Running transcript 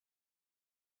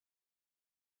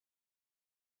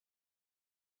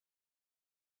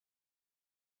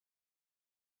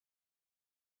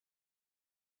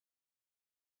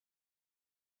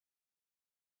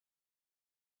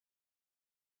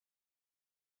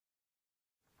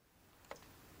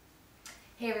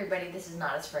Hey everybody, this is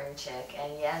Not a Spring Chick,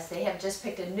 and yes, they have just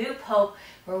picked a new pope.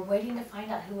 We're waiting to find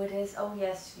out who it is. Oh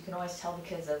yes, you can always tell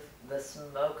because of the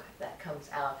smoke that comes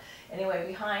out. Anyway,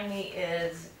 behind me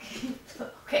is,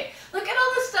 okay, look at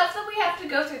all the stuff that we have to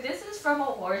go through. This is from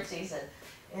award season,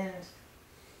 and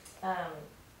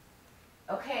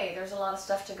okay, there's a lot of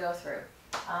stuff to go through.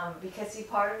 Because see,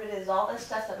 part of it is all this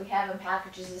stuff that we have in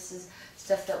packages. This is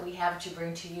stuff that we have to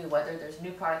bring to you, whether there's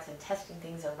new products and testing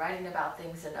things and writing about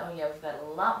things, and oh yeah, we've got a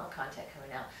lot more content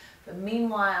coming out. But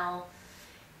meanwhile,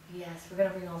 yes, we're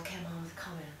going to bring Oldecam on with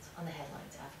comments on the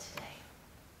headlines of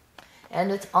today.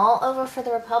 And it's all over for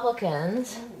the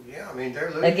Republicans. Oh, yeah, I mean, they're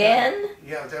losing. Again?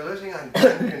 Yeah, they're losing on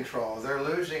gun control. They're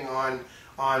losing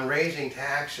on raising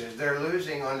taxes. They're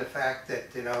losing on the fact that,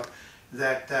 you know,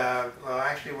 well,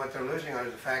 actually what they're losing on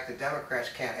is the fact that Democrats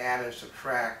can't add and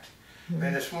subtract. Mm-hmm.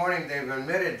 And this morning they've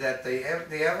admitted that the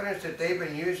evidence that they've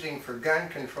been using for gun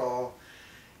control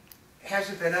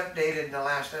hasn't been updated in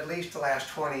at least the last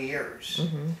 20 years.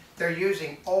 Mm-hmm. They're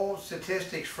using old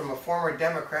statistics from a former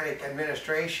Democratic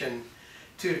administration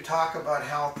to talk about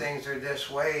how things are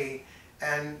this way,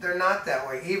 and they're not that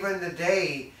way. Even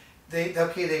today,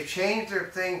 they've changed their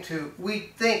thing to,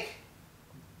 we think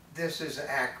this is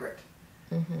accurate.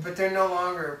 Mm-hmm. But they're no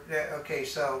longer, okay,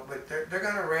 so, but they're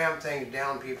going to ram things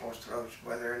down people's throats,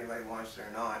 whether anybody wants it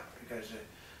or not, because,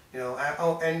 you know,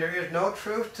 and there is no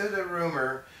truth to the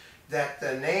rumor that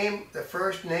the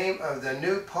first name of the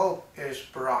new pope is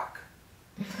Barack.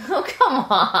 Oh, come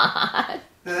on.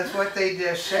 That's what they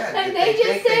just said. And they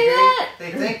just say that?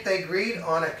 They think they agreed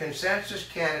on a consensus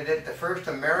candidate, the first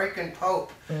American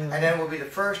pope, and that will be the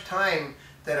first time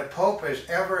that a pope has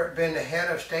ever been the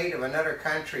head of state of another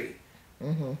country.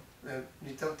 Mm-hmm.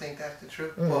 You don't think that's the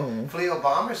truth? Mm-hmm. Well, Flea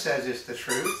Obama says it's the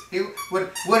truth.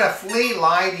 Would a flea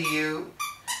lie to you?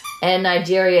 And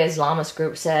Nigeria Islamist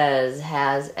group says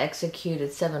has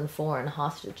executed 7 foreign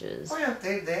hostages. Oh yeah,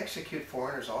 they execute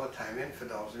foreigners all the time,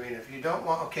 infidels. I mean, if you don't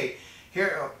want, okay,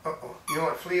 here, you know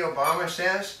what Flea Obama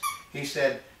says? He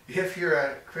said, if you're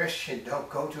a Christian, don't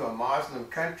go to a Muslim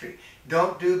country.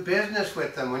 Don't do business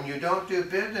with them. When you don't do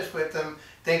business with them,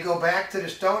 they go back to the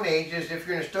Stone Ages. If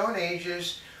you're in the Stone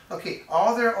Ages, okay,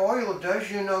 all their oil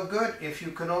does you no good if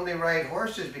you can only ride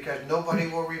horses, because nobody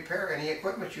will repair any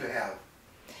equipment you have.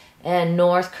 And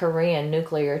North Korean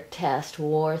nuclear test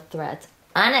war threats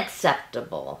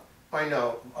unacceptable. I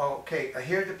know. Okay,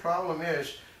 here the problem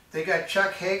is, they got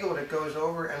Chuck Hagel that goes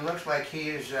over and looks like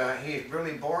he's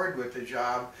really bored with the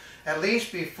job. At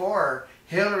least before,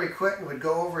 Hillary Clinton would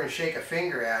go over and shake a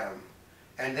finger at him,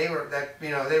 and they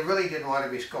really didn't want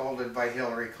to be scolded by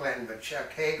Hillary Clinton. But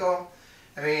Chuck Hagel,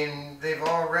 I mean, they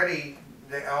already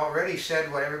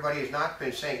said what everybody has not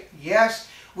been saying. Yes,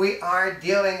 we are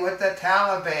dealing with the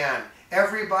Taliban.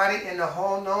 Everybody in the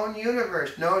whole known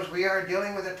universe knows we are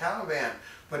dealing with the Taliban,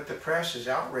 but the press is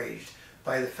outraged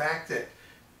by the fact that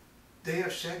they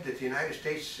have said that the United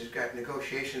States has got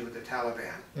negotiations with the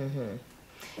Taliban. Mm-hmm.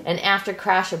 And after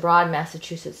crash abroad,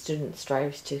 Massachusetts student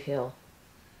strives to heal.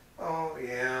 Oh,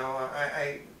 yeah,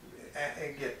 I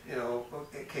get, you know,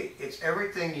 okay, it's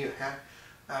everything you have.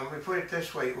 We put it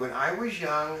this way, when I was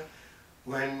young,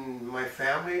 when my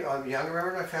family,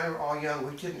 remember my family were all young,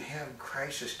 we didn't have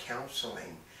crisis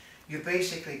counseling. You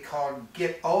basically called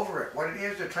get over it. What it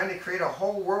is, they're trying to create a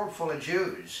whole world full of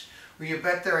Jews. Where you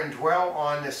bet there and dwell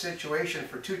on the situation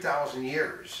for 2,000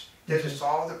 years. Does it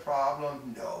solve the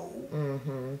problem? No.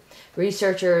 Mm-hmm.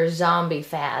 Researchers, zombie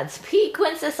fads, peak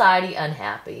when society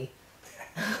unhappy.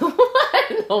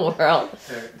 What in the world?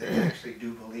 They actually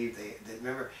do believe,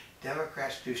 remember,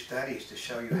 Democrats do studies to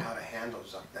show you how to handle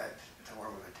that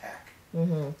form of attack.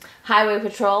 Mm-hmm. Highway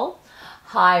patrol,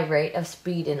 high rate of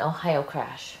speed in Ohio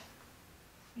crash.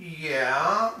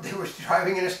 Yeah, they were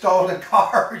driving in a stolen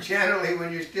car, generally,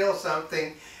 when you steal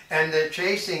something and they're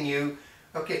chasing you.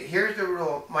 Okay, here's the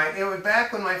rule. It was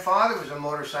back when my father was a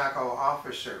motorcycle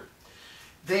officer.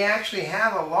 They actually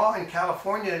have a law in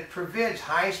California that forbids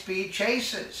high-speed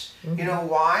chases. Mm-hmm. You know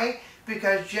why?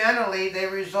 Because generally they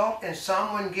result in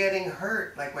someone getting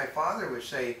hurt. Like my father would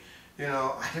say, you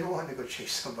know, I didn't want to go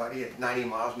chase somebody at 90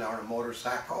 miles an hour on a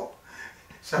motorcycle.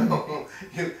 So,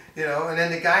 you know, and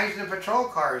then the guys in the patrol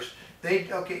cars,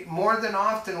 more than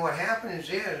often what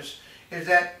happens is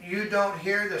that you don't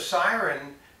hear the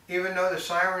siren, even though the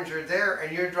sirens are there,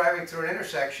 and you're driving through an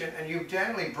intersection, and you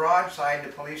generally broadside the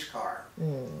police car.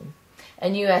 Mm.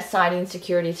 And U.S. citing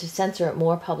security to censor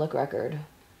more public record.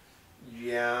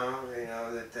 Yeah, you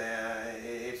know,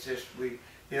 it's just, you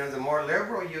know, the more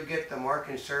liberal you get, the more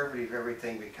conservative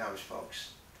everything becomes,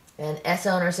 folks. And S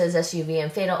owner says SUV in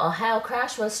fatal Ohio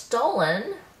crash was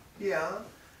stolen. Yeah.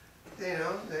 you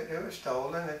know, it was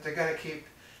stolen. That they're going to keep.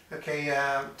 Okay,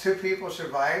 2 people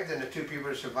survived, and the 2 people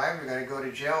that survived are going to go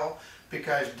to jail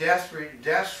because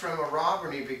deaths from a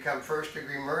robbery become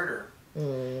first-degree murder.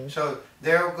 So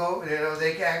they'll go. You know,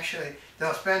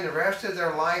 they'll spend the rest of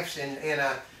their lives in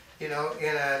a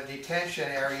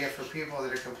detention area for people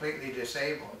that are completely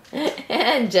disabled.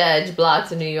 And Judge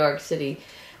blocks a New York City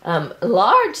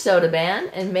large soda ban,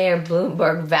 and Mayor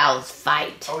Bloomberg vows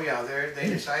fight. Oh yeah, they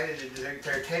decided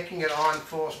they're taking it on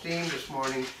full steam this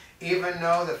morning, even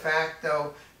though the fact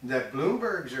though that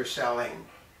Bloombergs are selling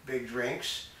big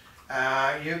drinks.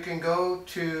 You can go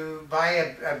to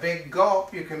buy a big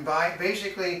gulp. You can buy,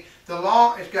 basically, the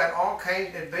law has got all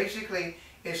kinds of, basically,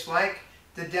 it's like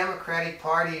the Democratic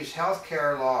Party's health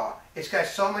care law. It's got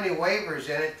so many waivers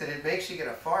in it that it makes it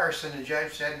a farce, and the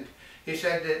judge said, he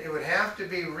said that it would have to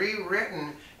be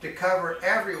rewritten to cover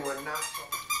everyone, not so.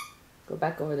 Go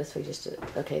back over this way just to,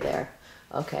 okay, there.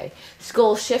 Okay.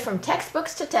 Schools shift from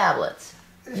textbooks to tablets.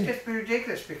 It's just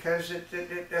ridiculous because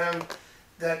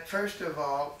that first of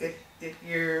all,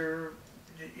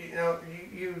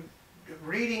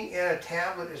 reading in a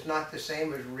tablet is not the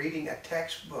same as reading a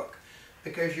textbook,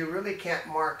 because you really can't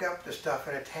mark up the stuff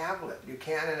in a tablet. You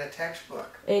can in a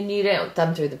textbook. And you don't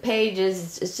thumb through the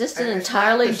pages. It's just an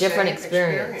entirely different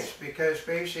experience. Because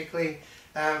basically,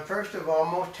 first of all,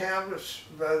 most tablets,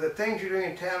 the things you're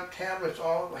doing in tablets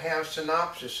all have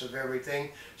synopsis of everything,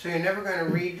 so you're never going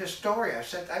to read the story.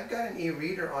 I've got an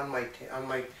e-reader on my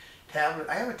tablet.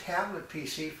 I have a tablet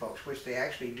PC, folks, which they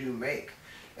actually do make,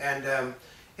 and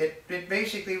it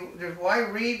basically, why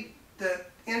read the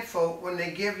info when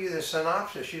they give you the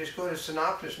synopsis? You just go to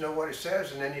synopsis, know what it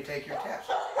says, and then you take your test.